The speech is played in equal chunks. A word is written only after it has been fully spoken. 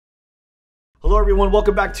Hello, everyone.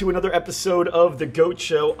 Welcome back to another episode of The G.O.A.T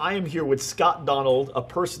Show. I am here with Scott Donnell, a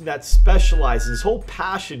person that specializes, his whole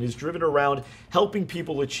passion is driven around helping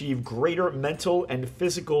people achieve greater mental and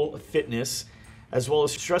physical fitness, as well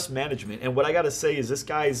as stress management. And what I got to say is this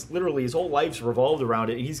guy's literally, his whole life's revolved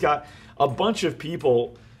around it. He's got a bunch of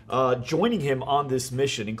people joining him on this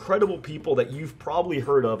mission. Incredible people that you've probably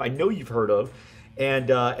heard of. I know you've heard of.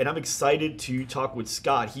 And I'm excited to talk with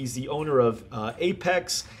Scott. He's the owner of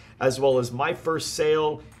Apex, as well as My First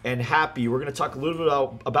Sale and Hapbee. We're going to talk a little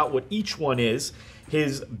bit about what each one is.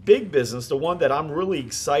 His big business, the one that I'm really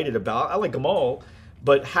excited about, I like them all,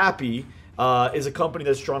 but Hapbee is a company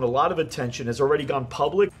that's drawn a lot of attention, has already gone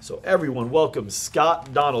public. So everyone, welcome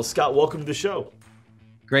Scott Donnell. Scott, welcome to the show.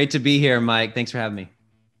 Great to be here, Mike. Thanks for having me.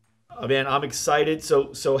 Man, I'm excited.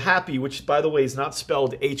 So Hapbee, which by the way is not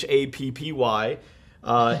spelled H-A-P-P-Y,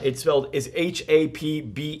 it's spelled is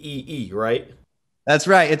H-A-P-B-E-E, right? That's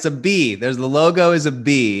right. It's a B. The logo is a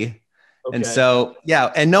B. Okay. And so,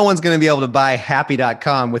 yeah, and no one's going to be able to buy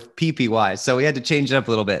happy.com with PPY. So we had to change it up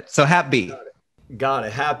a little bit. So Hapbee. Got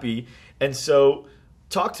it. Hapbee. And so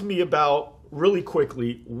talk to me about really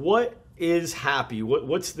quickly, what is Hapbee?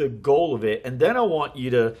 What's the goal of it? And then I want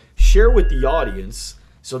you to share with the audience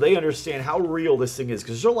so they understand how real this thing is.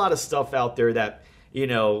 Because there's a lot of stuff out there that, you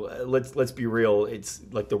know, let's be real. It's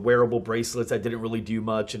like the wearable bracelets that didn't really do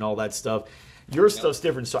much and all that stuff. Your stuff's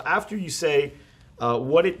different. So after you say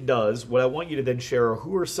what it does, what I want you to then share are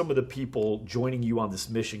who are some of the people joining you on this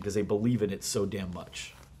mission because they believe in it so damn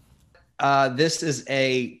much. This is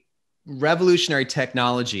a revolutionary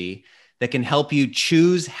technology that can help you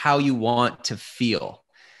choose how you want to feel.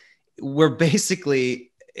 We're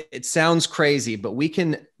basically, it sounds crazy, but we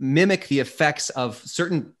can mimic the effects of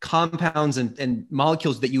certain compounds and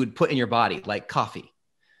molecules that you would put in your body, like coffee.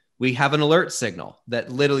 We have an alert signal that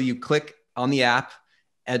literally you click on the app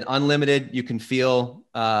and unlimited, you can feel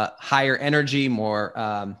higher energy,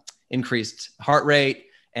 more increased heart rate,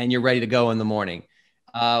 and you're ready to go in the morning.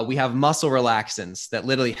 We have muscle relaxants that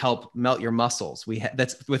literally help melt your muscles.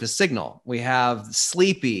 That's with a signal. We have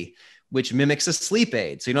Sleepy, which mimics a sleep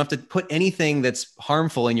aid. So you don't have to put anything that's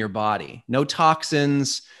harmful in your body. No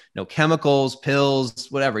toxins, no chemicals, pills,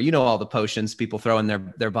 whatever. You know all the potions people throw in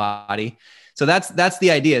their body. So that's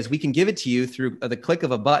the idea, is we can give it to you through the click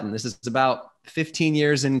of a button. This is about 15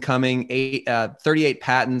 years in coming, 38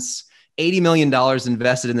 patents, $80 million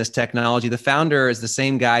invested in this technology. The founder is the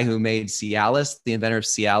same guy who made Cialis, the inventor of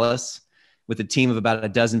Cialis, with a team of about a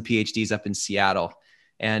dozen PhDs up in Seattle.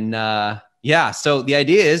 And so the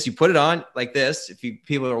idea is you put it on like this. If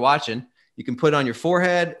people are watching, you can put it on your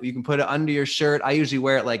forehead, or you can put it under your shirt. I usually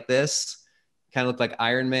wear it like this, kind of look like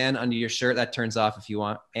Iron Man under your shirt. That turns off if you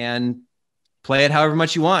want. And play it however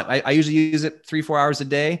much you want. I usually use it 3-4 hours a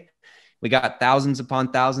day. We got thousands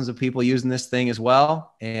upon thousands of people using this thing as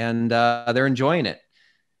well, and they're enjoying it.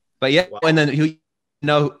 But yeah, wow. And then you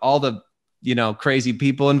know all the crazy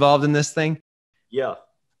people involved in this thing. Yeah.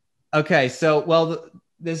 Okay, so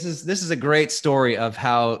this is a great story of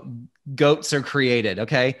how goats are created.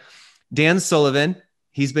 Okay, Dan Sullivan,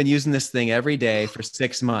 he's been using this thing every day for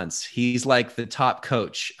 6 months. He's like the top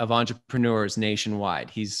coach of entrepreneurs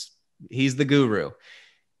nationwide. He's the guru.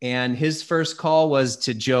 And his first call was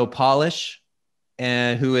to Joe Polish,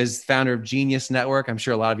 who is founder of Genius Network. I'm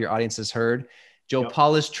sure a lot of your audience has heard. Joe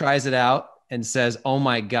Polish tries it out and says, oh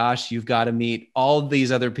my gosh, you've got to meet all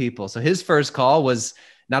these other people. So his first call was,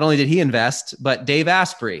 not only did he invest, but Dave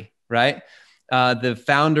Asprey, right? The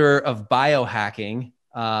founder of biohacking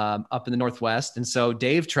up in the Northwest. And so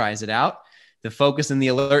Dave tries it out. The focus in the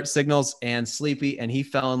alert signals and Sleepy, and he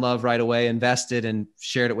fell in love right away, invested, and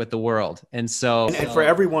shared it with the world. And so, and for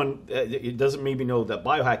everyone, it doesn't maybe know that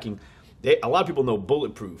biohacking, a lot of people know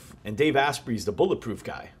bulletproof, and Dave Asprey's the bulletproof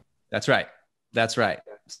guy. That's right. That's right.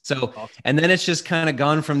 So, and then it's just kind of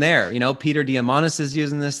gone from there. Peter Diamandis is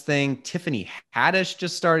using this thing. Tiffany Haddish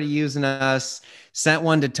just started using us. Sent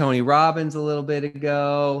one to Tony Robbins a little bit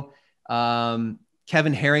ago.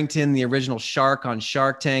 Kevin Harrington, the original shark on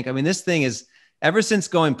Shark Tank. I mean, this thing is, ever since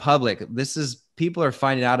going public, people are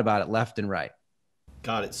finding out about it left and right.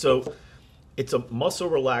 Got it. So it's a muscle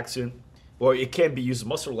relaxant, or it can be used as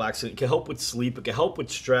muscle relaxant. It can help with sleep. It can help with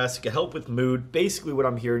stress. It can help with mood. Basically, what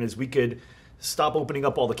I'm hearing is we could stop opening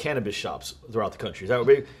up all the cannabis shops throughout the country. Is that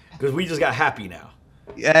what because we just got Hapbee now.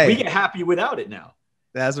 Hey. We get Hapbee without it now.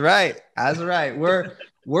 That's right. That's right.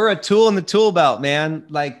 We're a tool in the tool belt, man.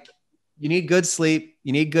 Like, you need good sleep,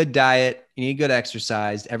 you need good diet, you need good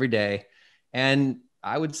exercise every day. And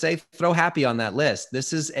I would say throw Hapbee on that list.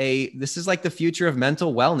 This is like the future of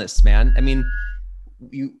mental wellness, man. I mean,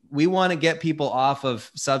 we want to get people off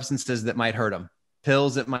of substances that might hurt them.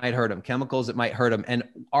 pills that might hurt them, chemicals that might hurt them. And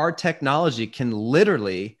our technology can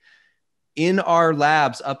literally, in our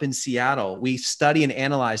labs up in Seattle, we study and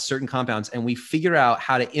analyze certain compounds, and we figure out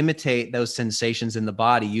how to imitate those sensations in the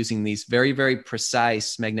body using these very, very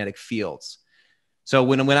precise magnetic fields. So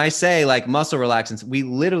when I say like muscle relaxants, we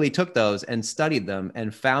literally took those and studied them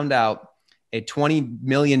and found out a 20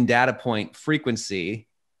 million data point frequency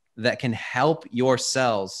that can help your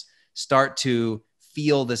cells start to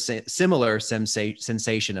feel the similar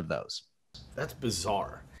sensation of those. That's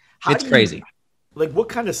bizarre. It's crazy. Like, what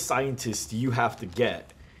kind of scientist do you have to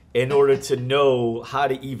get in order to know how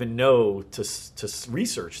to even know to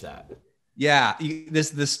research that? Yeah,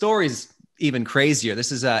 the story's even crazier.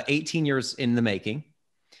 This is 18 years in the making.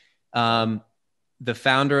 The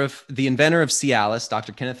inventor of Cialis,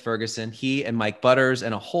 Dr. Kenneth Ferguson, he and Mike Butters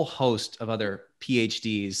and a whole host of other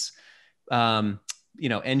PhDs,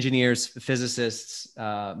 engineers, physicists,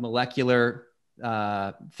 molecular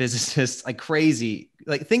physicists, like crazy.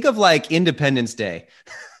 Like, think of like Independence Day.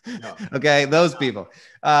 No. Okay, those people.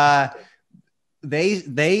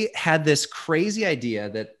 They had this crazy idea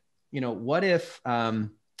that, what if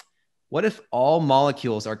all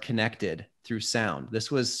molecules are connected through sound? This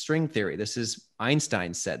was string theory. This is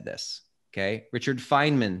Einstein said this. Okay, Richard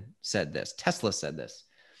Feynman said this. Tesla said this.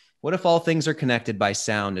 What if all things are connected by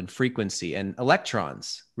sound and frequency and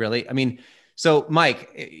electrons? Really? I mean, so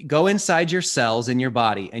Mike, go inside your cells in your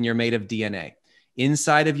body, and you're made of DNA.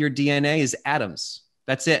 Inside of your DNA is atoms.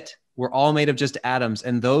 That's it. We're all made of just atoms.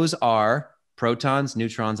 And those are protons,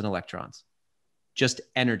 neutrons, and electrons. Just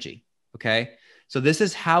energy. Okay. So this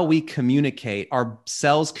is how we communicate. Our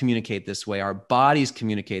cells communicate this way. Our bodies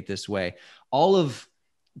communicate this way. All of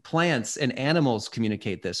plants and animals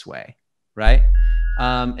communicate this way. Right.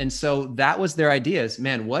 And so that was their ideas.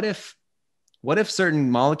 Man, what if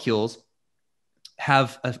certain molecules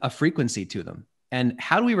have a frequency to them? And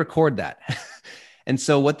how do we record that? And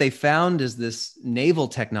so what they found is this naval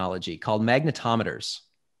technology called magnetometers.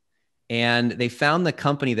 And they found the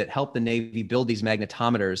company that helped the Navy build these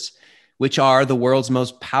magnetometers, which are the world's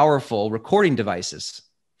most powerful recording devices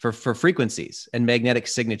for frequencies and magnetic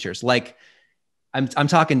signatures. Like, I'm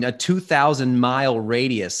talking a 2,000-mile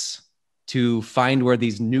radius to find where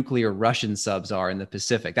these nuclear Russian subs are in the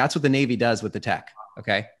Pacific. That's what the Navy does with the tech.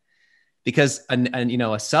 Okay. Because a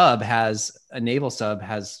naval sub has,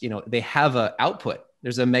 they have an output.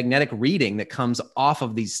 There's a magnetic reading that comes off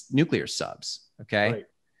of these nuclear subs. Okay. Right.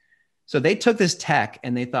 So they took this tech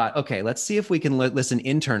and they thought, okay, let's see if we can listen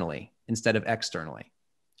internally instead of externally.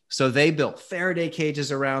 So they built Faraday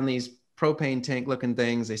cages around these propane tank looking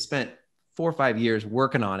things. They spent 4 or 5 years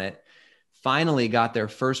working on it. Finally got their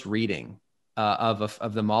first reading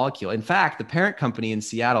of the molecule. In fact, the parent company in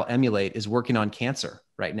Seattle, Emulate, is working on cancer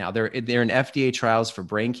right now. They're in FDA trials for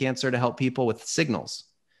brain cancer to help people with signals.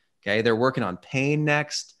 Okay. They're working on pain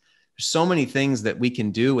next. There's so many things that we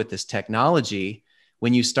can do with this technology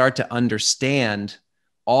when you start to understand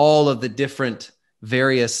all of the different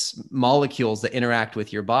various molecules that interact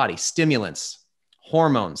with your body, stimulants,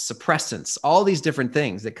 hormones, suppressants, all these different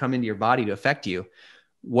things that come into your body to affect you.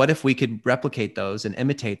 What if we could replicate those and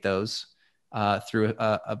imitate those through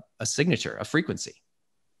a signature, a frequency?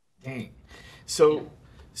 Dang. So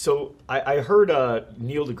I heard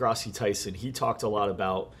Neil deGrasse Tyson. He talked a lot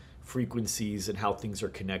about frequencies and how things are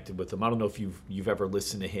connected with them. I don't know if you've ever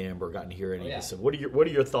listened to him or gotten to hear any of this. What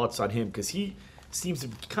are your thoughts on him? Because he seems to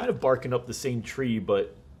be kind of barking up the same tree,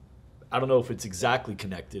 but I don't know if it's exactly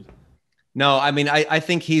connected. No, I mean, I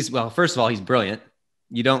think first of all, he's brilliant.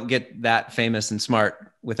 You don't get that famous and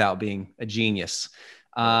smart without being a genius.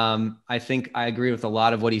 I think I agree with a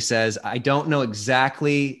lot of what he says. I don't know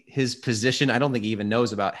exactly his position. I don't think he even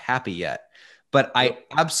knows about Hapbee yet, but I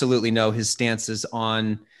absolutely know his stances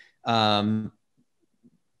on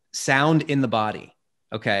sound in the body.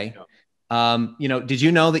 Okay. Yeah. Did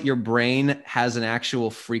you know that your brain has an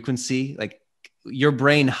actual frequency? Like, your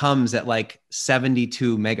brain hums at like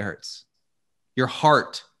 72 megahertz. Your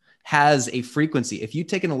heart has a frequency. If you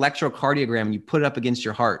take an electrocardiogram and you put it up against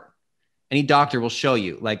your heart, any doctor will show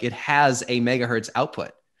you, like, it has a megahertz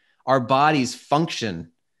output. Our bodies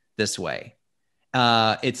function this way.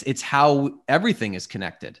 It's how everything is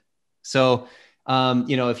connected. So,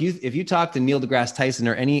 if you talk to Neil deGrasse Tyson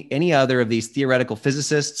or any other of these theoretical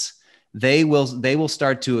physicists, they will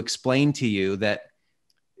start to explain to you that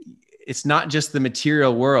it's not just the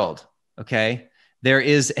material world. Okay. There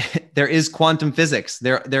is quantum physics.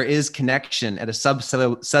 There is connection at a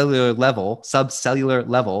subcellular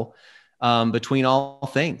level between all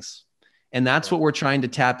things. And that's what we're trying to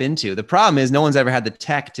tap into. The problem is no one's ever had the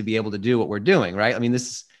tech to be able to do what we're doing, right? I mean, this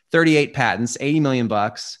is 38 patents, $80 million.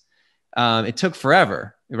 It took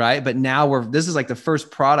forever, right? But now this is like the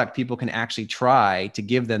first product people can actually try to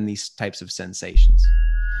give them these types of sensations.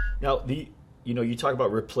 Now, you talk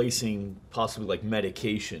about replacing possibly like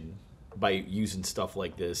medication by using stuff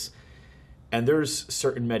like this. And there's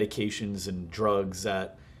certain medications and drugs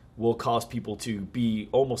that will cause people to be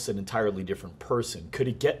almost an entirely different person. Could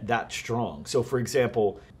it get that strong? So, for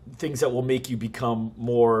example, things that will make you become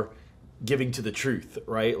more giving to the truth,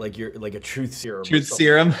 right? Like you're like a truth serum. Truth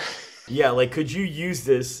serum. Yeah, like could you use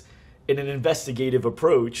this in an investigative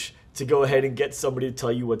approach to go ahead and get somebody to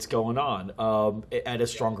tell you what's going on at a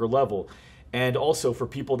stronger level? And also for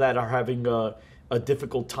people that are having a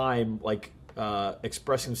difficult time, like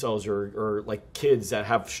expressing themselves, or like kids that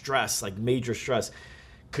have stress, like major stress,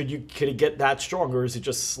 could it get that strong, or is it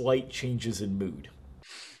just slight changes in mood?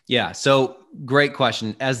 Yeah. So great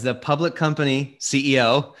question. As the public company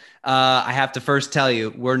CEO, I have to first tell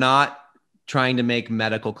you, we're not trying to make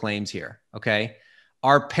medical claims here. Okay.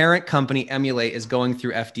 Our parent company, Emulate, is going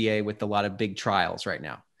through FDA with a lot of big trials right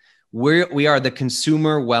now. We are the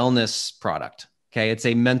consumer wellness product. Okay. It's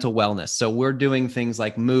a mental wellness. So we're doing things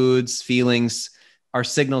like moods, feelings. Our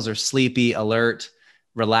signals are sleepy, alert,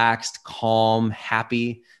 relaxed, calm,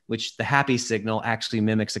 happy, which the happy signal actually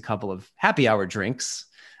mimics a couple of happy hour drinks.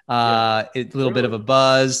 A little bit of a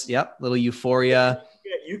buzz. Yep. Little euphoria.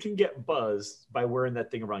 You can get buzzed by wearing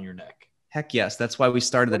that thing around your neck. Heck yes. That's why we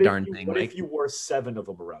started the darn thing. What if you wore 7 of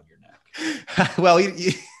them around your neck? Well,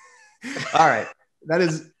 all right. That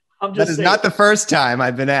is not the first time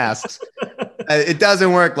I've been asked. It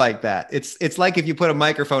doesn't work like that. It's like if you put a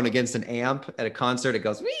microphone against an amp at a concert, it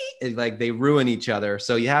goes, like they ruin each other.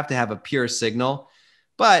 So you have to have a pure signal.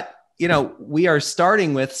 But, we are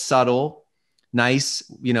starting with subtle, nice,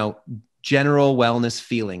 general wellness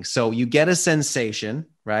feeling. So you get a sensation,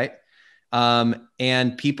 right?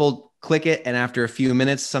 And people click it. And after a few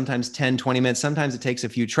minutes, sometimes 10, 20 minutes, sometimes it takes a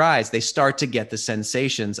few tries, they start to get the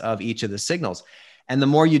sensations of each of the signals. And the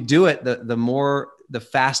more you do it, the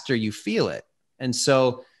faster you feel it. And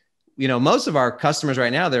so, most of our customers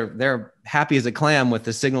right now, they're happy as a clam with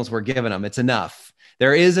the signals we're giving them. It's enough.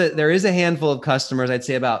 There is a handful of customers, I'd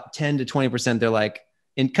say about 10 to 20%. They're like,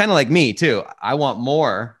 and kind of like me too. I want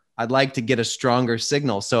more. I'd like to get a stronger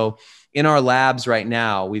signal. So in our labs right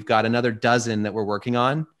now, we've got another dozen that we're working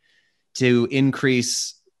on to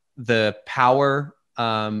increase the power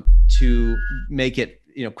to make it,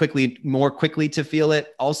 more quickly to feel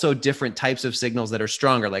it. Also different types of signals that are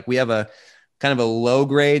stronger. Like we have a kind of a low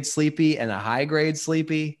grade sleepy and a high grade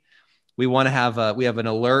sleepy. We want to have we have an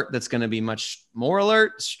alert that's going to be much more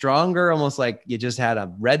alert, stronger, almost like you just had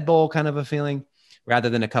a Red Bull kind of a feeling rather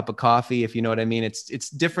than a cup of coffee, if you know what I mean. It's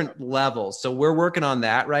different levels. So we're working on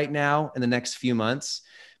that right now in the next few months.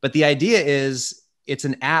 But the idea is it's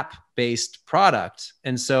an app-based product.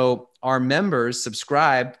 And so our members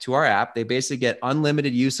subscribe to our app. They basically get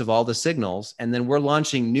unlimited use of all the signals. And then we're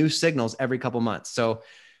launching new signals every couple months. So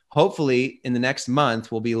hopefully in the next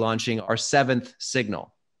month, we'll be launching our 7th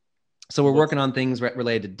signal. So we're working on things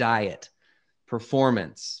related to diet,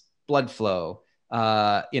 performance, blood flow,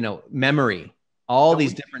 memory, all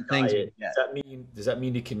these different things. Does that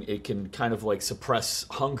mean it can kind of like suppress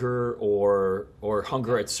hunger or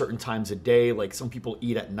hunger at certain times of day? Like some people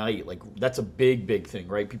eat at night. Like that's a big thing,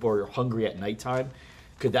 right? People are hungry at nighttime.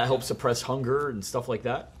 Could that help suppress hunger and stuff like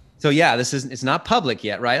that? So yeah, it's not public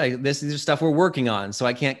yet, right? Like this is stuff we're working on. So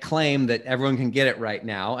I can't claim that everyone can get it right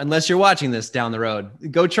now, unless you're watching this down the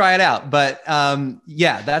road. Go try it out. But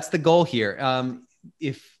yeah, that's the goal here.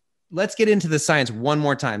 Let's get into the science one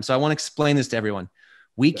more time. So I want to explain this to everyone.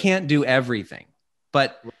 We can't do everything,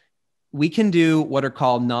 but we can do what are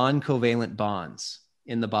called non-covalent bonds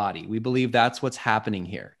in the body. We believe that's what's happening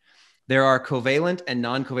here. There are covalent and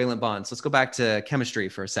non-covalent bonds. Let's go back to chemistry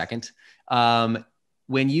for a second.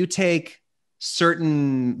 When you take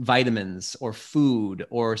certain vitamins or food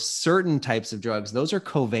or certain types of drugs, those are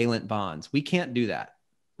covalent bonds. We can't do that.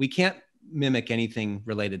 We can't mimic anything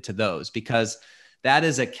related to those because that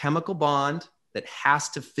is a chemical bond that has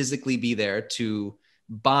to physically be there to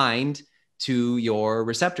bind to your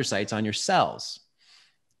receptor sites on your cells.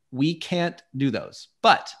 We can't do those.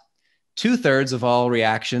 But 2/3 of all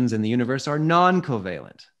reactions in the universe are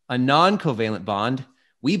non-covalent. A non-covalent bond,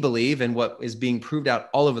 we believe, and what is being proved out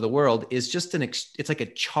all over the world, is just it's like a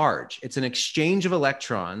charge. It's an exchange of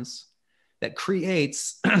electrons that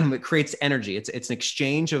creates energy. It's an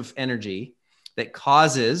exchange of energy that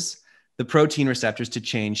causes the protein receptors to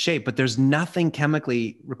change shape, but there's nothing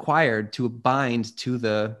chemically required to bind to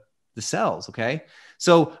the cells. Okay.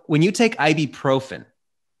 So when you take ibuprofen,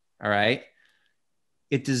 all right,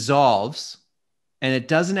 it dissolves and it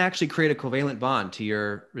doesn't actually create a covalent bond to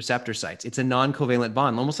your receptor sites. It's a non-covalent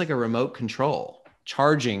bond, almost like a remote control,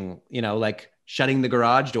 charging, like shutting the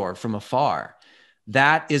garage door from afar.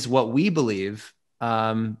 That is what we believe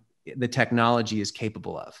the technology is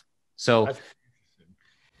capable of. So,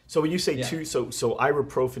 so when you say so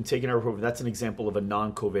ibuprofen, taking ibuprofen, that's an example of a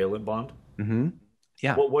non-covalent bond. mm-hmm.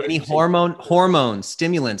 Yeah, What any hormones,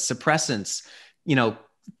 stimulants, suppressants,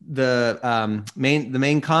 the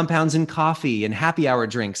main compounds in coffee and happy hour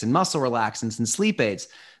drinks and muscle relaxants and sleep aids.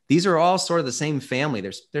 These are all sort of the same family.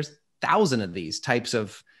 There's 1,000 of these types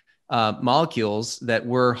of molecules that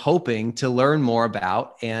we're hoping to learn more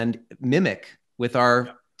about and mimic with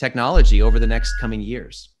our technology over the next coming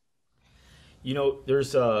years.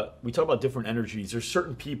 There's we talk about different energies. There's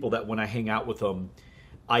certain people that when I hang out with them,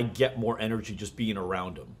 I get more energy just being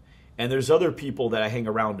around them. And there's other people that I hang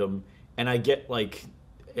around them and I get like,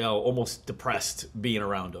 almost depressed being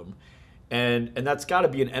around them. And that's got to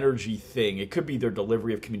be an energy thing. It could be their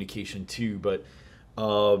delivery of communication too, but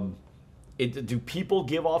do people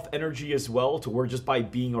give off energy as well to where just by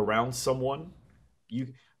being around someone,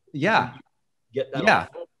 you get that off?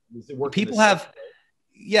 Does it work people have,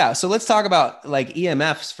 so let's talk about like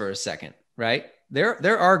EMFs for a second, right?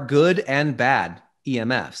 There are good and bad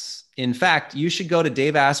EMFs. In fact, you should go to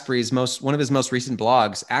Dave Asprey's one of his most recent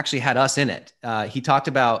blogs actually had us in it. He talked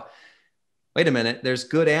about, wait a minute, there's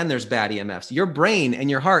good and there's bad EMFs. Your brain and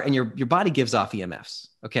your heart and your body gives off EMFs.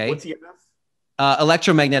 Okay. What's EMF?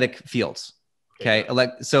 Electromagnetic fields. Okay.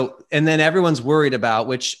 So, and then everyone's worried about,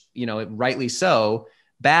 which, rightly so,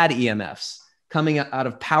 bad EMFs coming out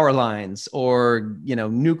of power lines or,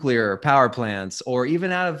 nuclear power plants, or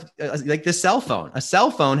even out of like the cell phone. A cell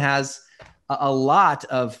phone has a lot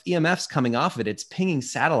of EMFs coming off of it. It's pinging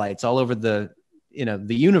satellites all over the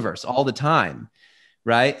universe all the time.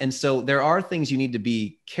 Right. And so there are things you need to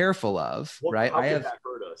be careful of, right? How could that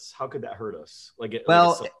hurt us? How could that hurt us?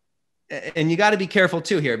 And you got to be careful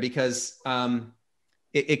too here, because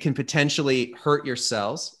it can potentially hurt your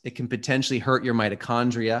cells. It can potentially hurt your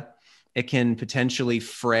mitochondria. It can potentially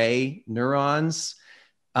fray neurons.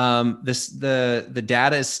 The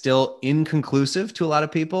data is still inconclusive to a lot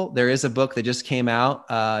of people. There is a book that just came out.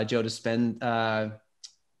 Joe Dispenza,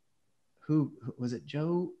 who was it?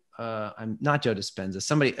 Joe? I'm not Joe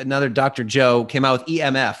Dispenza. Another Dr. Joe came out with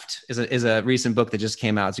EMF'd is a recent book that just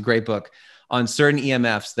came out. It's a great book on certain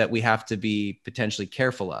EMFs that we have to be potentially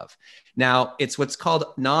careful of. Now, it's what's called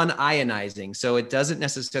non-ionizing. So it doesn't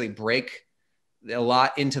necessarily break a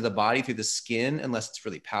lot into the body through the skin unless it's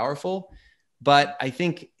really powerful. But I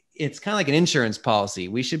think it's kind of like an insurance policy.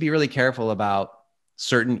 We should be really careful about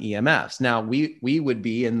certain EMFs. Now, we would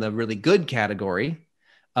be in the really good category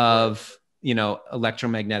of,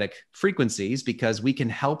 electromagnetic frequencies, because we can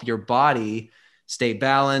help your body stay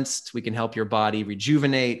balanced. We can help your body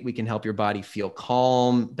rejuvenate. We can help your body feel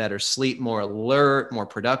calm, better sleep, more alert, more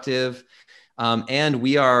productive. And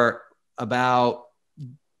we are about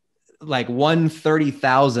like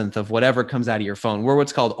 1/30,000th of whatever comes out of your phone. We're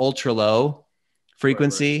what's called ultra low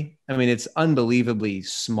frequency. Right. I mean, it's unbelievably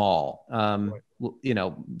small,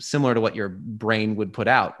 similar to what your brain would put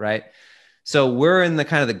out. Right. So we're in the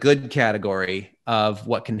kind of the good category of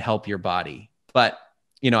what can help your body, but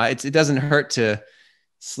it doesn't hurt to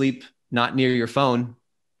sleep not near your phone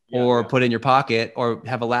or put in your pocket or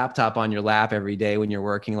have a laptop on your lap every day when you're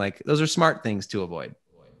working. Like, those are smart things to avoid.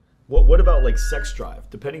 What about like sex drive?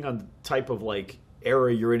 Depending on the type of like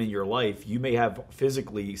area you're in your life, you may have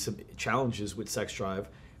physically some challenges with sex drive.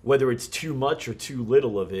 Whether it's too much or too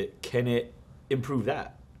little of it, can it improve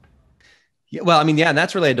that? Yeah, well, and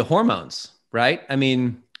that's related to hormones, right? I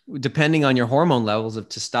mean, depending on your hormone levels of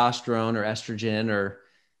testosterone or estrogen or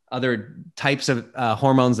other types of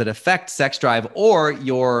hormones that affect sex drive, or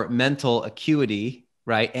your mental acuity,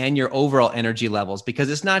 right? And your overall energy levels, because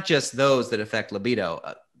it's not just those that affect libido.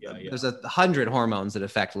 There's 100 hormones that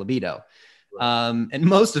affect libido. Right. And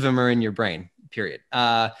most of them are in your brain, period.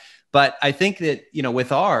 But I think that,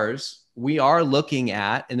 with ours, we are looking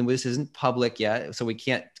at, and this isn't public yet, so we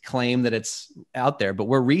can't claim that it's out there, but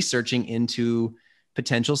we're researching into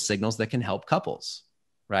potential signals that can help couples,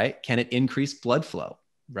 right? Can it increase blood flow,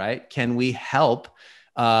 right? Can we help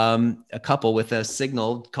a couple with a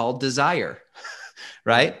signal called desire,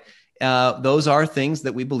 right? Those are things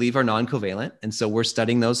that we believe are non-covalent. And so we're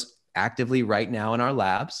studying those actively right now in our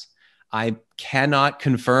labs. I cannot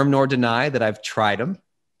confirm nor deny that I've tried them.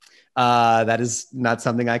 That is not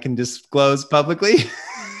something I can disclose publicly.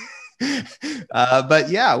 But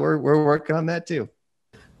yeah, we're working on that too.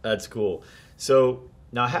 That's cool. So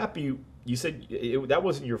now, Hapbee, you said that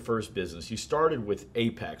wasn't your first business. You started with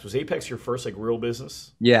Apex. Was Apex your first like real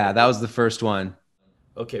business? Yeah, that was the first one.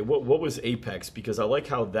 Okay, what was Apex? Because I like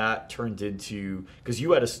how that turned into, because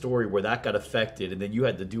you had a story where that got affected, and then you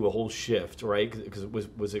had to do a whole shift, right? Because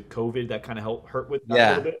was it COVID that kind of helped hurt with that a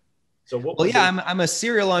little Yeah. bit? So what Well, was yeah, a I'm a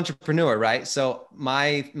serial entrepreneur, right? So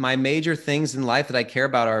my major things in life that I care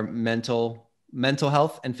about are mental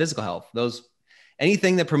health and physical health. Those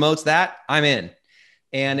anything that promotes that, I'm in.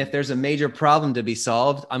 And if there's a major problem to be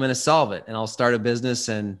solved, I'm going to solve it, and I'll start a business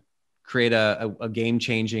and create a game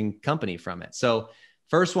changing company from it. So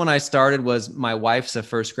first one I started was my wife's a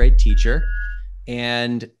first grade teacher,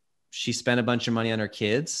 and she spent a bunch of money on her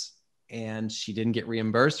kids, and she didn't get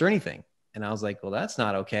reimbursed or anything. And I was like, well, that's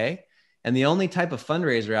not okay. And the only type of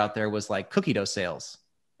fundraiser out there was like cookie dough sales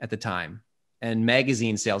at the time and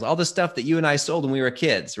magazine sales, all the stuff that you and I sold when we were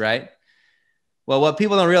kids, right? Well, what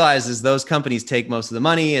people don't realize is those companies take most of the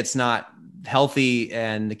money. It's not healthy,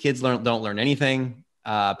 and the kids don't learn anything.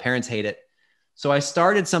 Parents hate it. So I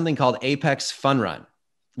started something called Apex Fun Run,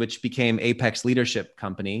 which became Apex Leadership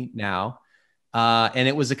Company now. And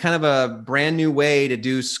it was a kind of a brand new way to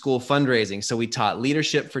do school fundraising. So we taught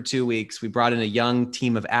leadership for 2 weeks. We brought in a young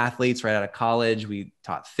team of athletes right out of college. We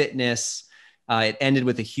taught fitness. It ended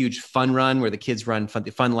with a huge fun run where the kids run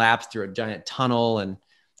fun laps through a giant tunnel, and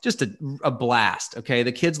just a blast. Okay.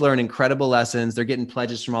 The kids learn incredible lessons. They're getting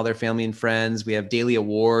pledges from all their family and friends. We have daily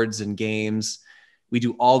awards and games. We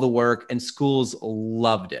do all the work, and schools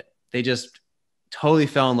loved it. They just totally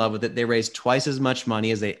fell in love with it. They raised twice as much money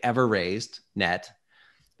as they ever raised net.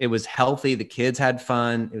 It was healthy. The kids had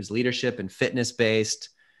fun. It was leadership and fitness based,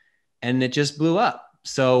 and it just blew up.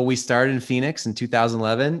 So we started in Phoenix in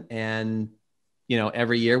 2011, and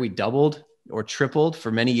every year we doubled or tripled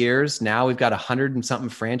for many years. Now we've got 100 and something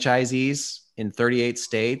franchisees in 38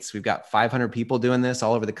 states. We've got 500 people doing this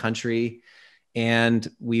all over the country, and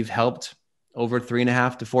we've helped over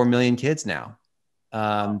 3.5 to 4 million kids now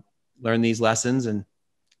learn these lessons and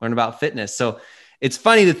learn about fitness. So it's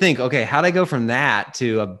funny to think, okay, how'd I go from that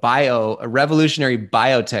to a revolutionary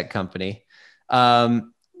biotech company?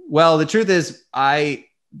 Well, the truth is I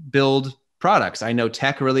build products. I know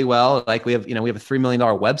tech really well. Like we have a $3 million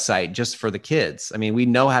website just for the kids. I mean, we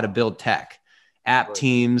know how to build tech, app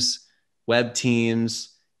teams, web teams.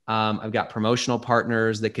 I've got promotional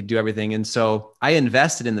partners that could do everything. And so I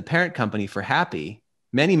invested in the parent company for Hapbee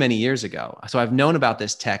many, many years ago. So I've known about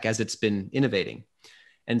this tech as it's been innovating.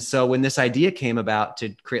 And so when this idea came about to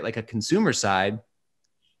create like a consumer side,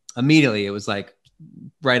 immediately it was like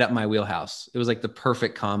right up my wheelhouse. It was like the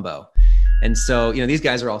perfect combo. And so, these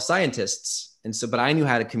guys are all scientists. And so, but I knew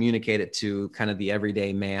how to communicate it to kind of the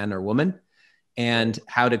everyday man or woman, and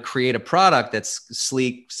how to create a product that's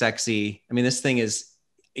sleek, sexy. I mean, this thing is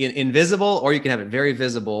invisible, or you can have it very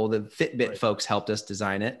visible. The Fitbit folks helped us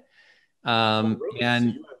design it. really?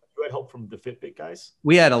 And So you had help from the Fitbit guys?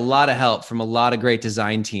 we had a lot of help from a lot of great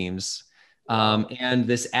design teams. And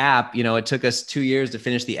this app, it took us 2 years to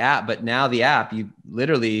finish the app, but now the app, you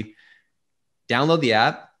literally download the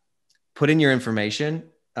app, put in your information,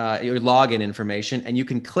 your login information, and you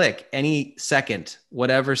can click any second,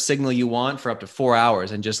 whatever signal you want for up to 4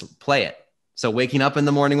 hours, and just play it. So waking up in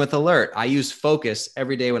the morning with alert. I use Focus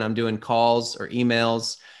every day when I'm doing calls or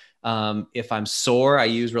emails. If I'm sore, I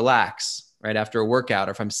use Relax right after a workout,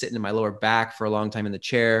 or if I'm sitting in my lower back for a long time in the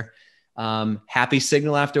chair. Happy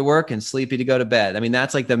signal after work, and sleepy to go to bed. I mean,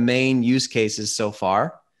 that's like the main use cases so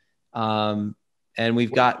far. And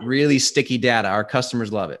we've got really sticky data. Our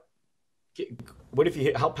customers love it. What if you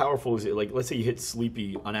hit? How powerful is it? Like, let's say you hit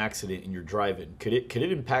sleepy on accident and you're driving. Could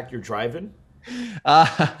it impact your driving?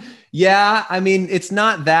 Yeah. I mean, it's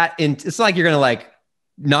not that, it's like you're going to like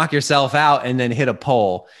knock yourself out and then hit a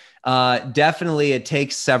pole. Definitely it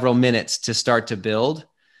takes several minutes to start to build,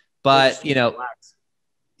 but Relax.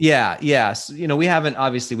 yeah. Yes. We haven't,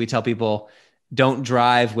 obviously we tell people don't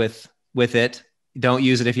drive with it. Don't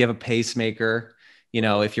use it if you have a pacemaker.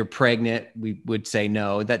 If you're pregnant, we would say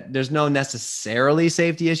no. That there's no necessarily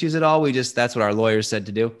safety issues at all. That's what our lawyers said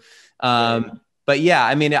to do. But yeah,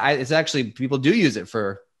 I mean, it's actually, people do use it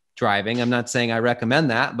for driving. I'm not saying I recommend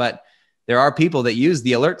that, but there are people that use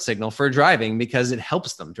the alert signal for driving because it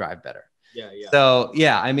helps them drive better. Yeah. So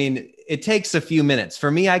yeah, I mean, it takes a few minutes. For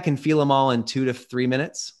me, I can feel them all in 2 to 3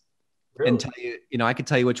 minutes. Really? And tell you, I can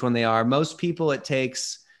tell you which one they are. Most people, it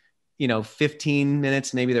takes 15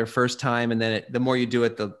 minutes, maybe their first time. And then the more you do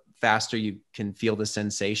it, the faster you can feel the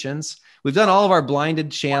sensations. We've done all of our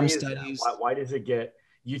blinded sham studies. Why does it get,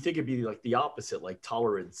 you think it'd be like the opposite, like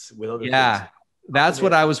tolerance with other Yeah, things? that's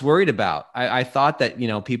what I was worried about. I thought that,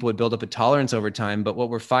 people would build up a tolerance over time, but what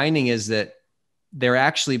we're finding is that they're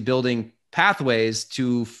actually building pathways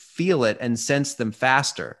to feel it and sense them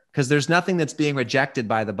faster. because there's nothing that's being rejected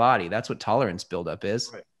by the body. That's what tolerance buildup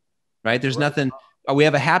is, right? There's nothing. We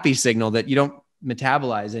have a happy signal that you don't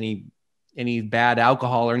metabolize any bad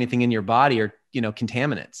alcohol or anything in your body, or,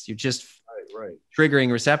 contaminants. You're just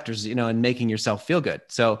triggering receptors, and making yourself feel good.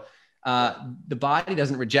 So the body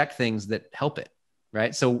doesn't reject things that help it,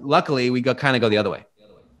 right? So luckily we kind of go the other way.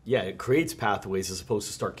 Yeah, it creates pathways as opposed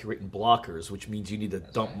to start creating blockers, which means you need to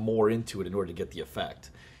dump more into it in order to get the effect.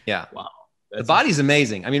 Yeah. Wow. The body's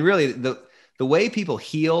amazing. I mean, really, the way people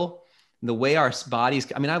heal, the way our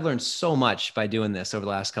bodies, I mean, I've learned so much by doing this over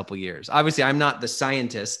the last couple of years. Obviously, I'm not the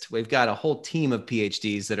scientist. We've got a whole team of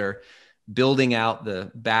PhDs that are building out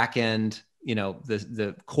the back end,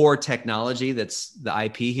 the core technology that's the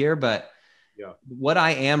IP here. But what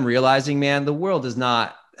I am realizing, man, the world does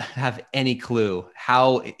not have any clue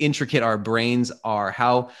how intricate our brains are,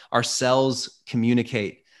 how our cells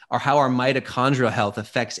communicate, or how our mitochondrial health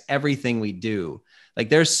affects everything we do. Like,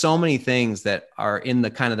 there's so many things that are in the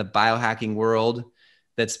kind of the biohacking world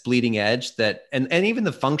that's bleeding edge, and even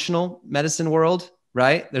the functional medicine world,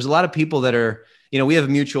 right? There's a lot of people that are, we have a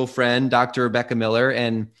mutual friend, Dr. Rebecca Miller,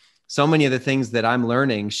 and so many of the things that I'm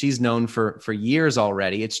learning, she's known for years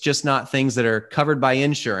already. It's just not things that are covered by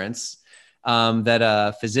insurance that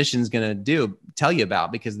a physician's going to tell you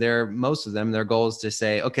about, because most of them, their goal is to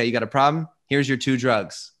say, okay, you got a problem. Here's your 2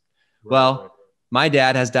 drugs. My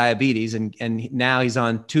dad has diabetes, and now he's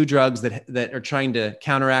on 2 drugs that are trying to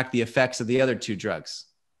counteract the effects of the other 2 drugs.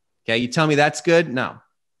 Okay. You tell me that's good? No.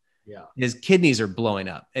 Yeah. His kidneys are blowing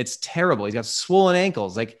up. It's terrible. He's got swollen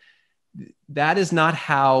ankles. Like, that is not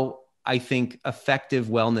how I think effective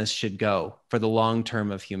wellness should go for the long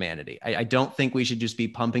term of humanity. I don't think we should just be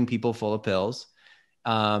pumping people full of pills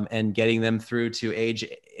and getting them through to age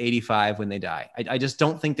 85 when they die. I just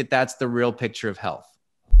don't think that that's the real picture of health.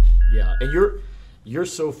 Yeah, and you're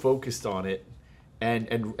so focused on it,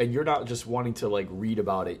 and you're not just wanting to like read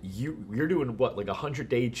about it. You're doing what, like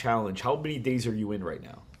 100-day challenge? How many days are you in right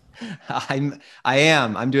now?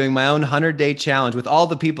 I'm doing my own 100-day challenge with all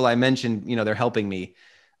the people I mentioned. They're helping me.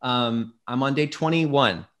 I'm on day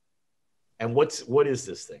 21. And what is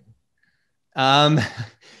this thing?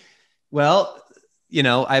 Well,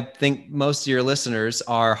 I think most of your listeners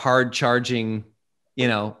are hard charging,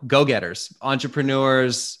 go-getters,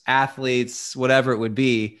 entrepreneurs, athletes, whatever it would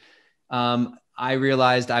be. I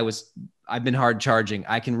realized I've been hard charging.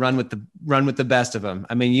 I can run with the best of them.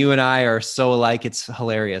 I mean, you and I are so alike. It's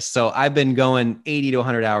hilarious. So I've been going 80 to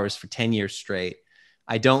 100 hours for 10 years straight.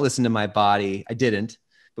 I don't listen to my body. I didn't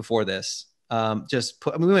before this.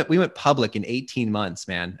 We went public in 18 months,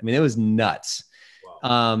 man. I mean, it was nuts.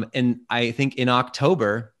 Wow. And I think in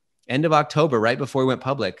end of October, right before we went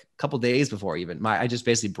public, a couple of days before even, I just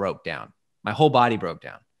basically broke down. My whole body broke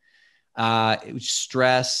down. It was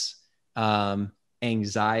stress,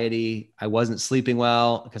 anxiety. I wasn't sleeping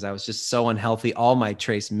well because I was just so unhealthy. All my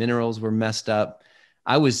trace minerals were messed up.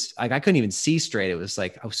 I was like, I couldn't even see straight. It was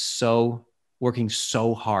like, I was working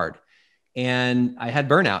so hard, and I had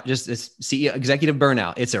burnout, just this CEO executive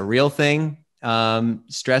burnout. It's a real thing.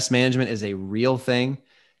 Stress management is a real thing.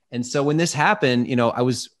 And so when this happened,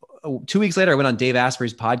 2 weeks later, I went on Dave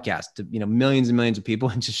Asprey's podcast to, millions and millions of people,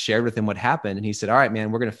 and just shared with him what happened. And he said, all right,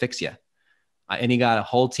 man, we're going to fix you. And he got a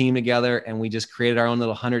whole team together, and we just created our own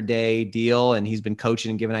little 100-day deal. And he's been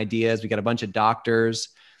coaching and giving ideas. We got a bunch of doctors.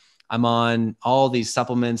 I'm on all these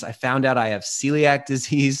supplements. I found out I have celiac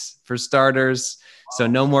disease, for starters. Wow. So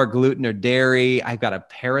no more gluten or dairy. I've got a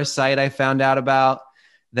parasite I found out about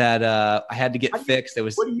that I had to get fixed. That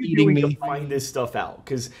was what are you eating doing me. To find this stuff out?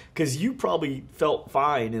 Because you probably felt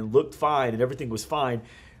fine and looked fine and everything was fine.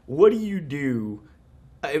 What do you do?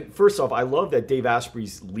 First off, I love that Dave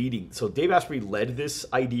Asprey's leading. So Dave Asprey led this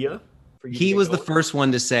idea for you. He was the first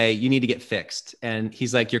one to say, you need to get fixed. And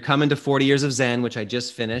he's like, you're coming to 40 years of Zen, which I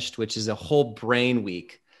just finished, which is a whole brain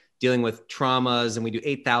week dealing with traumas. And we do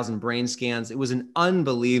 8,000 brain scans. It was an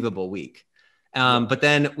unbelievable week. But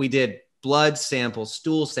then we did blood sample,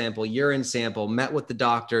 stool sample, urine sample, met with the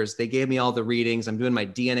doctors. They gave me all the readings. I'm doing my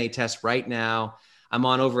DNA test right now. I'm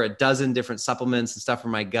on over a dozen different supplements and stuff for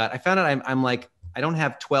my gut. I found out I'm like, I don't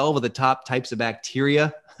have 12 of the top types of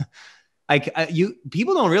bacteria.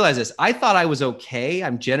 People don't realize this. I thought I was okay.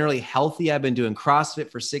 I'm generally healthy. I've been doing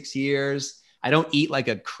CrossFit for 6 years. I don't eat like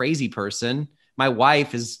a crazy person. My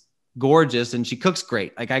wife is gorgeous and she cooks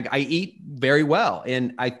great. Like I eat very well,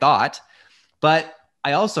 and I thought, but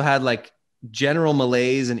I also had like general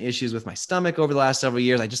malaise and issues with my stomach over the last several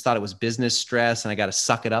years. I just thought it was business stress, and I got to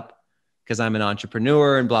suck it up because I'm an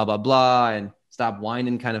entrepreneur and blah, blah, blah, and stop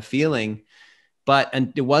whining kind of feeling.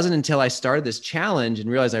 And it wasn't until I started this challenge and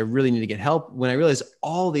realized I really need to get help when I realized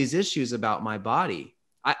all these issues about my body.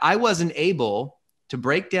 I wasn't able to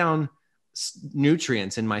break down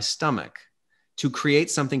nutrients in my stomach to create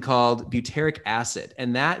something called butyric acid.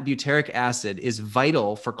 And that butyric acid is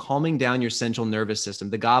vital for calming down your central nervous system,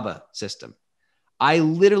 the GABA system. I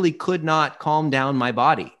literally could not calm down my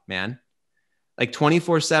body, man. Like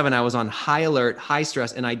 24/7, I was on high alert, high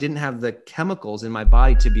stress, and I didn't have the chemicals in my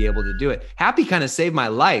body to be able to do it. Hapbee kind of saved my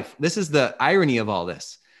life. This is the irony of all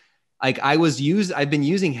this. Like I've been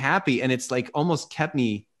using Hapbee, and it's like almost kept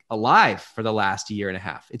me alive for the last year and a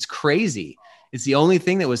half. It's crazy. It's the only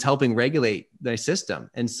thing that was helping regulate my system.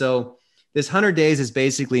 And so this 100 days is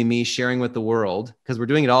basically me sharing with the world, because we're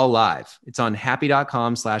doing it all live. It's on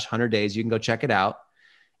hapbee.com/100 days. You can go check it out.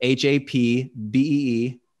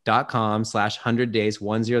 HAPBEE.com/100 days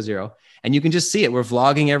 100. And you can just see it. We're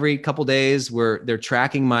vlogging every couple days. They're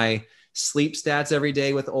tracking my sleep stats every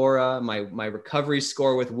day with Aura, my recovery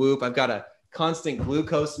score with Whoop. I've got a constant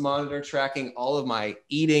glucose monitor tracking all of my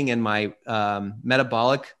eating and my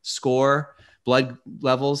metabolic score, blood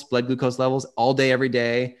glucose levels all day, every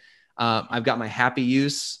day. I've got my Hapbee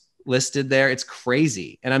use listed there. It's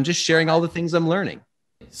crazy. And I'm just sharing all the things I'm learning.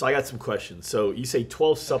 So I got some questions. So you say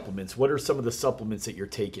 12 supplements. What are some of the supplements that you're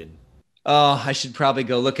taking? Oh, I should probably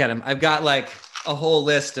go look at them. I've got like a whole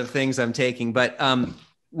list of things I'm taking, but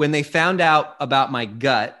when they found out about my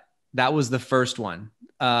gut, that was the first one.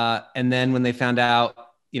 And then when they found out,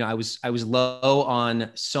 I was low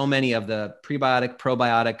on so many of the prebiotic,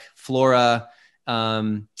 probiotic, flora,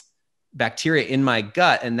 bacteria in my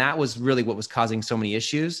gut. And that was really what was causing so many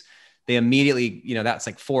issues. They immediately, that's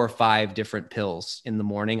like 4 or 5 different pills in the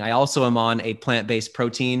morning. I also am on a plant-based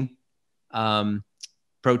protein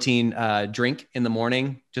drink in the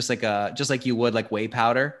morning, just like you would like whey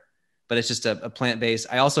powder, but it's just a plant-based.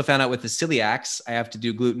 I also found out with the celiacs, I have to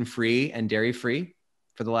do gluten-free and dairy-free.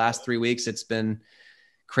 For the last 3 weeks, it's been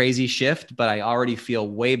crazy shift, but I already feel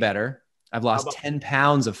way better. I've lost 10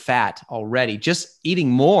 pounds of fat already, just eating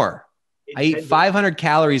more. I eat 500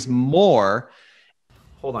 calories more.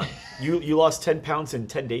 Hold on. You lost 10 pounds in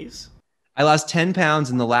 10 days? I lost 10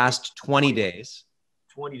 pounds in the last 20 days.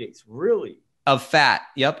 20 days. Really? Of fat.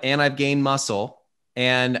 Yep. And I've gained muscle,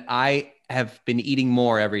 and I have been eating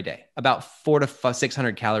more every day, about 400 to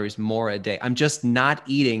 600 calories more a day. I'm just not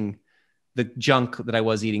eating the junk that I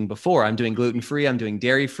was eating before. I'm doing gluten-free. I'm doing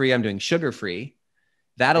dairy-free. I'm doing sugar-free.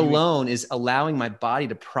 That alone is allowing my body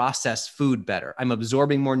to process food better. I'm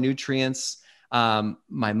absorbing more nutrients.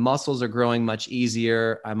 My muscles are growing much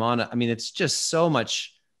easier. It's just so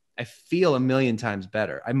much. I feel a million times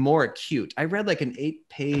better. I'm more acute. I read like an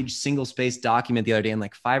 8-page single-spaced document the other day in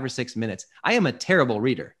like 5 or 6 minutes. I am a terrible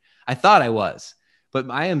reader. I thought I was, but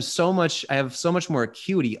I have so much more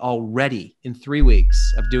acuity already in 3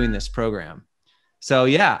 weeks of doing this program. So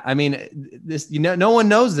yeah, no one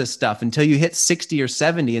knows this stuff until you hit 60 or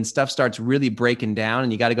 70 and stuff starts really breaking down,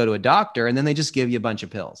 and you got to go to a doctor, and then they just give you a bunch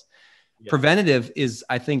of pills. Yeah. Preventative is,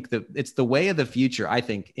 I think, it's the way of the future. I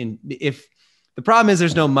think if the problem is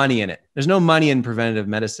there's no money in it. There's no money in preventative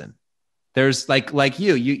medicine. There's like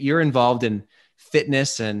you're involved in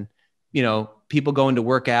fitness and, people going to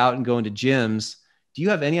work out and going to gyms. Do you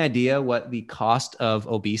have any idea what the cost of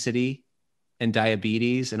obesity and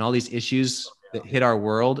diabetes and all these issues that hit our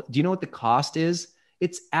world? Do you know what the cost is?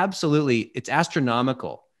 It's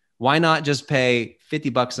astronomical. Why not just pay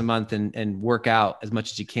 $50 a month and work out as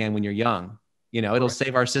much as you can when you're young? It'll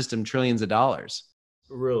save our system trillions of dollars.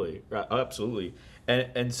 Really? Right. Absolutely.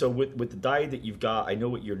 And so with the diet that you've got, I know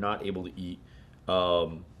what you're not able to eat.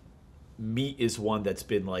 Meat is one that's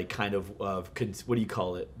been like kind of, what do you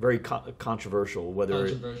call it? Very controversial.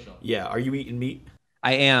 Yeah. Are you eating meat?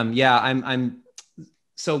 I am. Yeah.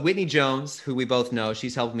 So Whitney Jones, who we both know,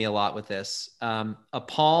 she's helped me a lot with this. A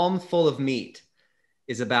palm full of meat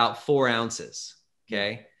is about 4 ounces.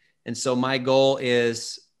 Okay. And so my goal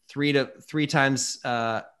is three times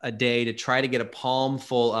a day to try to get a palm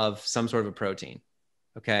full of some sort of a protein.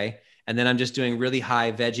 Okay. And then I'm just doing really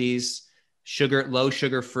high veggies, low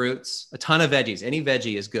sugar fruits, a ton of veggies. Any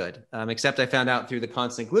veggie is good. Except I found out through the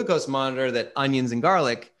constant glucose monitor that onions and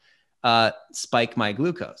garlic spike my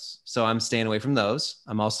glucose. So I'm staying away from those.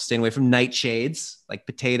 I'm also staying away from nightshades like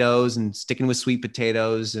potatoes and sticking with sweet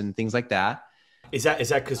potatoes and things like that. Is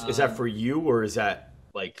that for you, or is that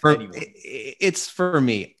like for anyone? It's for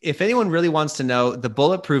me. If anyone really wants to know, the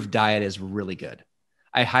Bulletproof diet is really good.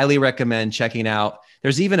 I highly recommend checking out.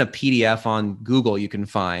 There's even a PDF on Google you can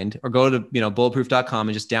find, or go to bulletproof.com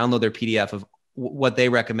and just download their PDF of what they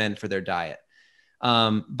recommend for their diet.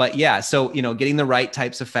 But yeah, so getting the right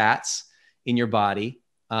types of fats in your body.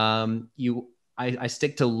 I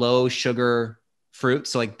stick to low sugar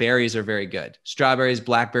fruits. So like berries are very good. Strawberries,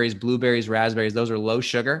 blackberries, blueberries, raspberries, those are low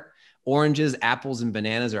sugar. Oranges, apples, and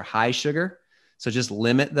bananas are high sugar. So just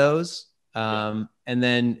limit those. And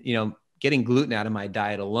then, getting gluten out of my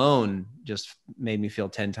diet alone just made me feel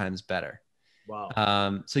 10 times better.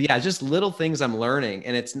 Wow. So yeah, just little things I'm learning,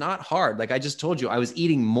 and it's not hard. Like I just told you, I was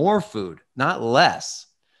eating more food, not less.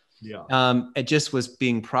 Yeah. It just was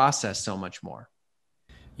being processed so much more.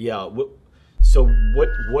 Yeah. So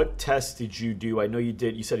what tests did you do? I know you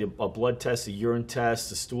did. You said a blood test, a urine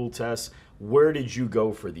test, a stool test. Where did you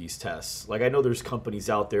go for these tests? Like I know there's companies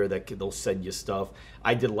out there that they'll send you stuff.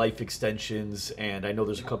 I did Life Extensions, and I know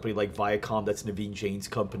there's a company like Viacom that's Naveen Jain's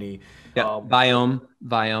company. Yeah, Viome.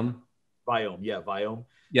 Viome, yeah, Viome.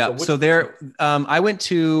 So Yeah. which So there, I went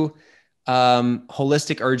to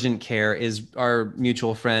Holistic Urgent Care, is our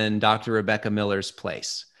mutual friend, Dr. Rebecca Miller's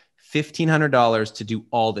place. $1,500 to do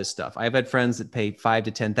all this stuff. I've had friends that pay $5,000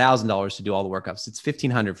 to $10,000 to do all the workups. It's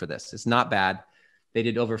 $1,500 for this. It's not bad. They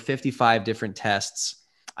did over 55 different tests.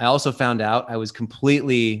 I also found out I was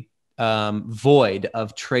completely void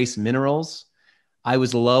of trace minerals. I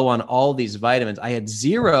was low on all these vitamins. I had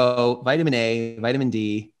zero vitamin A, vitamin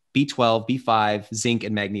D, B12, B5, zinc,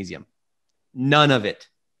 and magnesium. None of it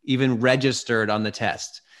even registered on the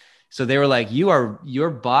test. So they were like, your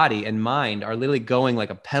body and mind are literally going like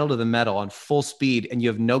a pedal to the metal on full speed, and you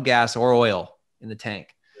have no gas or oil in the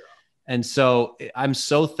tank. And so I'm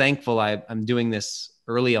so thankful I'm doing this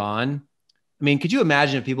early on. I mean, could you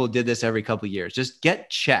imagine if people did this every couple of years? Just get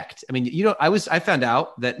checked. I mean, I found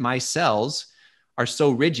out that my cells are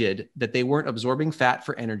so rigid that they weren't absorbing fat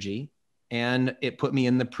for energy, and it put me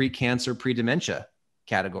in the pre-cancer, pre-dementia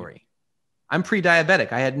category. I'm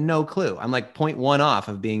pre-diabetic. I had no clue. I'm like 0.1 off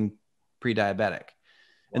of being pre-diabetic.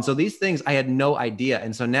 Wow. And so these things I had no idea.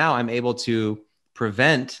 And so now I'm able to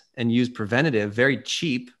prevent and use preventative, very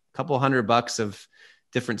cheap, couple $100 of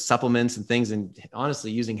different supplements and things. And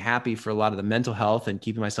honestly, using Hapbee for a lot of the mental health and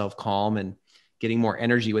keeping myself calm and getting more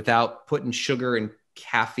energy without putting sugar and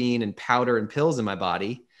caffeine and powder and pills in my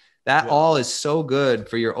body. That all is so good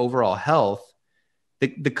for your overall health.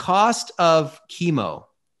 The cost of chemo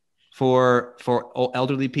for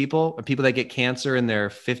elderly people or people that get cancer in their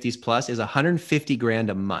 50s plus is $150,000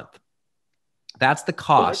 a month. That's the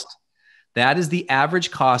cost. What? That is the average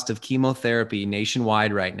cost of chemotherapy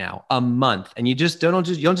nationwide right now, a month. And you don't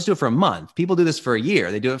just do it for a month. People do this for a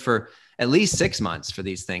year. They do it for at least 6 months for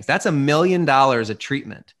these things. That's $1 million a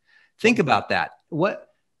treatment. Think about that.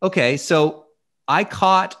 Okay. So I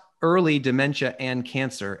caught early dementia and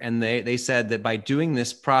cancer. And they said that by doing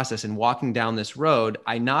this process and walking down this road,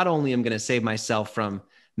 I not only am going to save myself from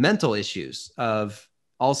mental issues of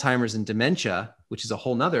Alzheimer's and dementia, which is a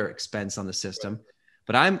whole nother expense on the system,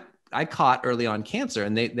 but I caught early on cancer.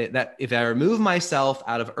 And that if I remove myself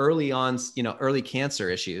out of early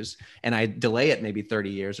cancer issues and I delay it maybe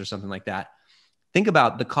 30 years or something like that, think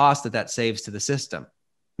about the cost that saves to the system.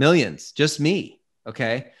 Millions, just me.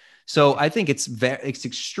 Okay. So I think it's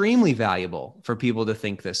extremely valuable for people to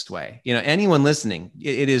think this way. Anyone listening,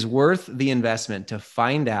 it is worth the investment to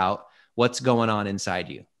find out what's going on inside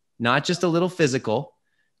you, not just a little physical.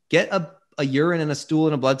 Get a urine and a stool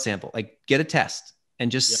and a blood sample, like get a test and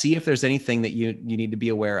just see if there's anything that you need to be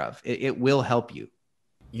aware of. It will help you.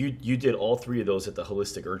 You did all 3 of those at the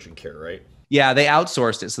Holistic Urgent Care, right? Yeah, they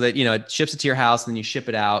outsourced it so that, it ships it to your house and then you ship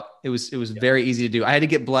it out. It was very easy to do. I had to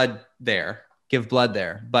give blood there,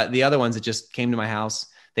 but the other ones, it just came to my house.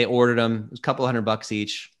 They ordered them. It was a couple $100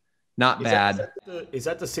 each. Not bad. Is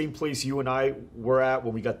that the same place you and I were at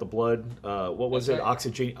when we got the blood? What was it?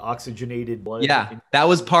 Oxygenated blood? Yeah, that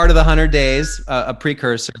was part of the 100 days, a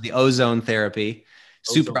precursor, the ozone therapy.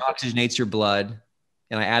 Super oxygenates your blood.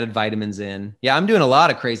 And I added vitamins in. Yeah, I'm doing a lot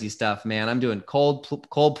of crazy stuff, man. I'm doing cold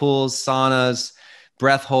pools, saunas,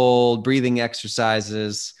 breath hold, breathing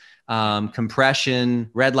exercises, compression,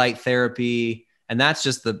 red light therapy. And that's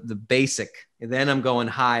just the basic. And then I'm going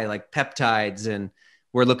high, like peptides, and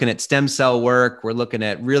we're looking at stem cell work. We're looking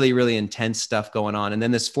at really, really intense stuff going on. And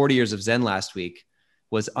then this 40 years of Zen last week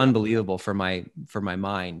was unbelievable for my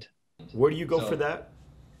mind. Where do you go for that?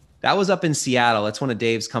 That was up in Seattle. It's one of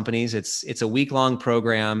Dave's companies. It's a week-long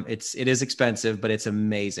program. It is expensive, but it's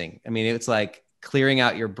amazing. I mean, it's like clearing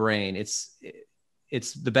out your brain. It's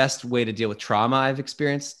the best way to deal with trauma I've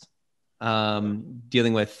experienced.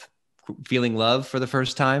 Dealing with feeling love for the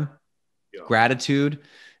first time, gratitude,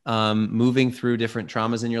 moving through different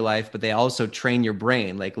traumas in your life. But they also train your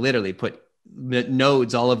brain, like literally put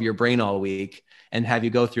nodes all over your brain all week and have you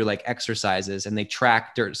go through like exercises, and they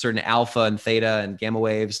track certain alpha and theta and gamma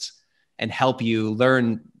waves and help you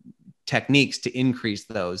learn techniques to increase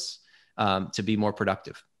those to be more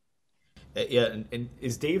productive. Yeah, and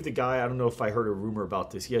is Dave the guy? I don't know if I heard a rumor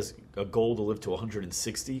about this. He has a goal to live to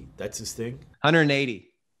 160. That's his thing. 180.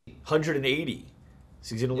 180.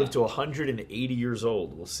 So he's going to live to 180 years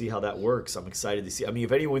old. We'll see how that works. I'm excited to see. I mean,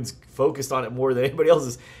 if anyone's focused on it more than anybody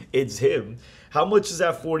else, it's him. How much is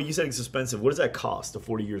that 40? You said it's expensive. What does that cost, the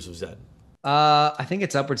 40 years of Zen? I think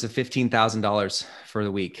it's upwards of $15,000 for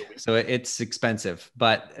the week. So it's expensive,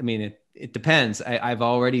 but I mean, it depends. I've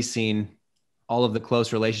already seen all of the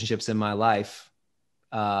close relationships in my life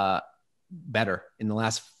better in the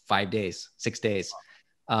last 5 days, 6 days,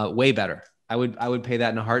 way better. I would pay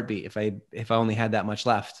that in a heartbeat if I only had that much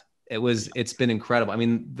left. It's been incredible. I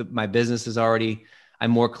mean, my business is already, I'm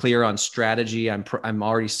more clear on strategy. I'm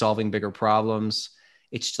already solving bigger problems.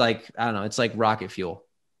 It's like, I don't know, it's like rocket fuel.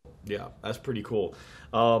 Yeah, that's pretty cool.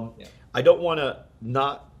 I don't want to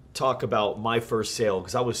not talk about my first sale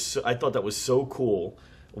because I thought that was so cool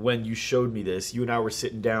when you showed me this. You and I were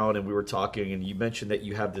sitting down and we were talking, and you mentioned that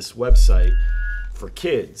you have this website for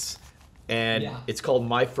kids, and it's called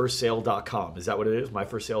myfirstsale.com. Is that what it is?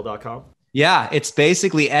 Myfirstsale.com? Yeah, it's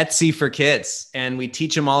basically Etsy for kids, and we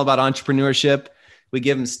teach them all about entrepreneurship. We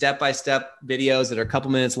give them step-by-step videos that are a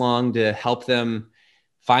couple minutes long to help them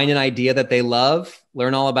find an idea that they love,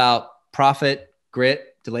 learn all about profit,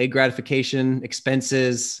 grit, delayed gratification,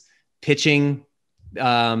 expenses, pitching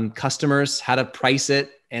customers, how to price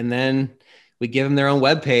it. And then we give them their own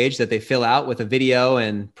webpage that they fill out with a video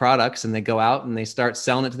and products, and they go out and they start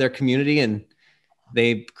selling it to their community, and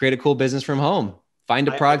they create a cool business from home, find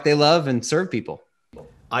a product they love and serve people.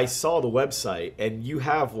 I saw the website, and you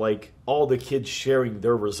have like all the kids sharing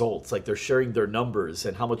their results, like they're sharing their numbers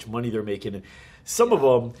and how much money they're making. And some of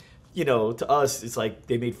them, you know, to us, it's like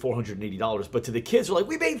they made $480, but to the kids, they're like,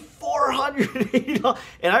 we made $480.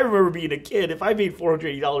 And I remember being a kid, if I made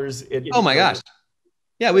 $480 oh my gosh.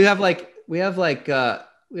 Yeah. We have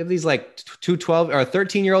these like two 12 or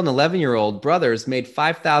 13-year-old and 11-year-old brothers made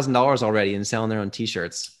 $5,000 already in selling their own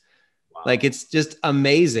t-shirts. Wow. Like, it's just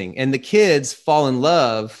amazing. And the kids fall in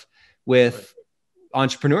love with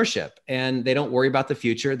entrepreneurship, and they don't worry about the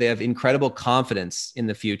future. They have incredible confidence in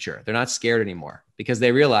the future. They're not scared anymore because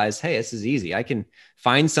they realize, hey, this is easy. I can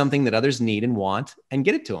find something that others need and want and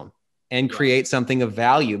get it to them and create something of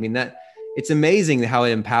value. I mean, it's amazing how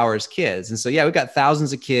it empowers kids. And so, yeah, we've got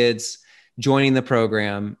thousands of kids joining the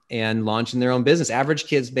program and launching their own business. Average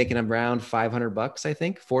kids making around $500, I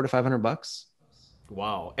think, $400 to $500.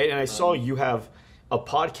 Wow. And I saw you have a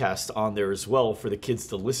podcast on there as well for the kids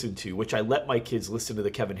to listen to, which I let my kids listen to the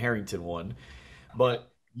Kevin Harrington one. But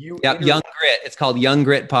Young Grit. It's called Young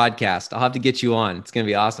Grit Podcast. I'll have to get you on. It's going to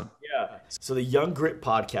be awesome. Yeah. So the Young Grit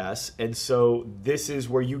Podcast. And so this is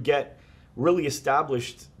where you get really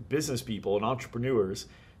established business people and entrepreneurs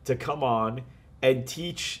to come on and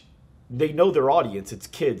teach. They know their audience. It's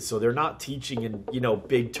kids. So they're not teaching in,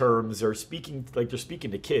 big terms or speaking like they're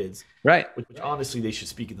speaking to kids. Right. Which honestly, they should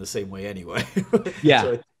speak in the same way anyway. Yeah.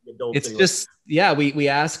 So it's just, we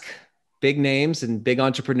ask big names and big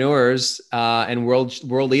entrepreneurs and world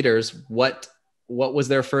leaders, what was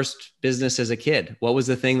their first business as a kid? What was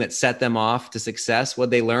the thing that set them off to success? What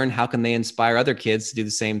they learn? How can they inspire other kids to do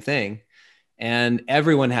the same thing? And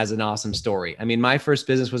everyone has an awesome story. I mean, my first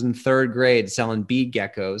business was in 3rd grade selling bead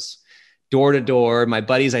geckos door to door. My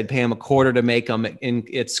buddies, I'd pay them $0.25 to make them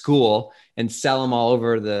at school and sell them all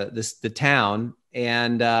over the town.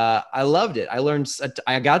 And I loved it.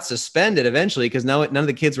 I got suspended eventually because none of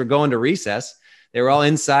the kids were going to recess. They were all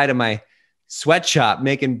inside of my sweatshop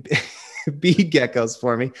making bead geckos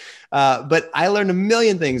for me. But I learned a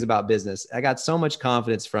million things about business. I got so much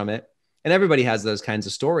confidence from it. And everybody has those kinds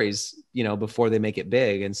of stories, before they make it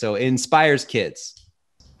big. And so it inspires kids.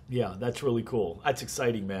 Yeah, that's really cool. That's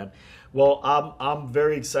exciting, man. Well, I'm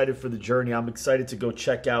very excited for the journey. I'm excited to go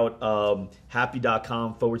check out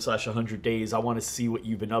Hapbee.com/100 days. I want to see what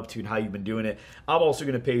you've been up to and how you've been doing it. I'm also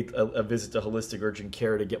going to pay a visit to Holistic Urgent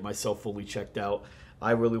Care to get myself fully checked out.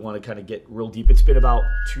 I really want to kind of get real deep. It's been about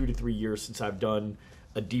 2 to 3 years since I've done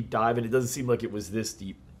a deep dive, and it doesn't seem like it was this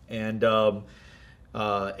deep. And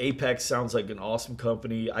Apex sounds like an awesome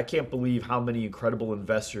company. I can't believe how many incredible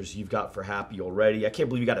investors you've got for Hapbee already. I can't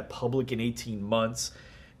believe you got it public in 18 months.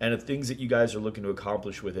 And the things that you guys are looking to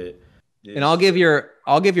accomplish with it. And I'll give your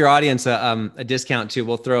audience a discount too.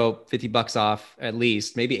 We'll throw $50 off at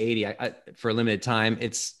least, maybe 80 for a limited time.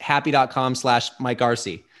 It's hapbee.com/Mike Arce.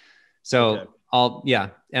 So okay.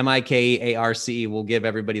 MikeARCE. We'll give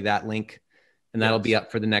everybody that link, and that'll be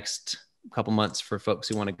up for the next couple months for folks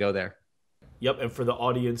who want to go there. Yep, and for the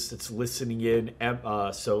audience that's listening in,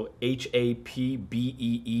 so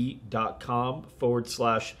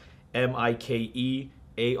HAPBEE.com/MikeARCE.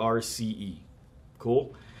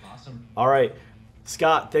 Cool. Awesome. All right,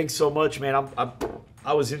 Scott, thanks so much, man.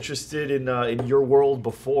 I was interested in your world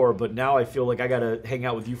before, but now I feel like I gotta hang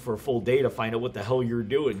out with you for a full day to find out what the hell you're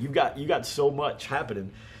doing. You got so much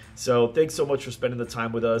happening. So thanks so much for spending the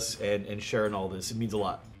time with us and sharing all this. It means a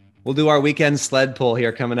lot. We'll do our weekend sled pull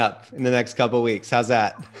here coming up in the next couple of weeks. How's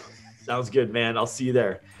that? Sounds good, man. I'll see you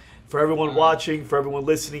there. For everyone watching, for everyone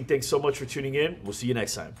listening, thanks so much for tuning in. We'll see you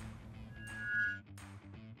next time.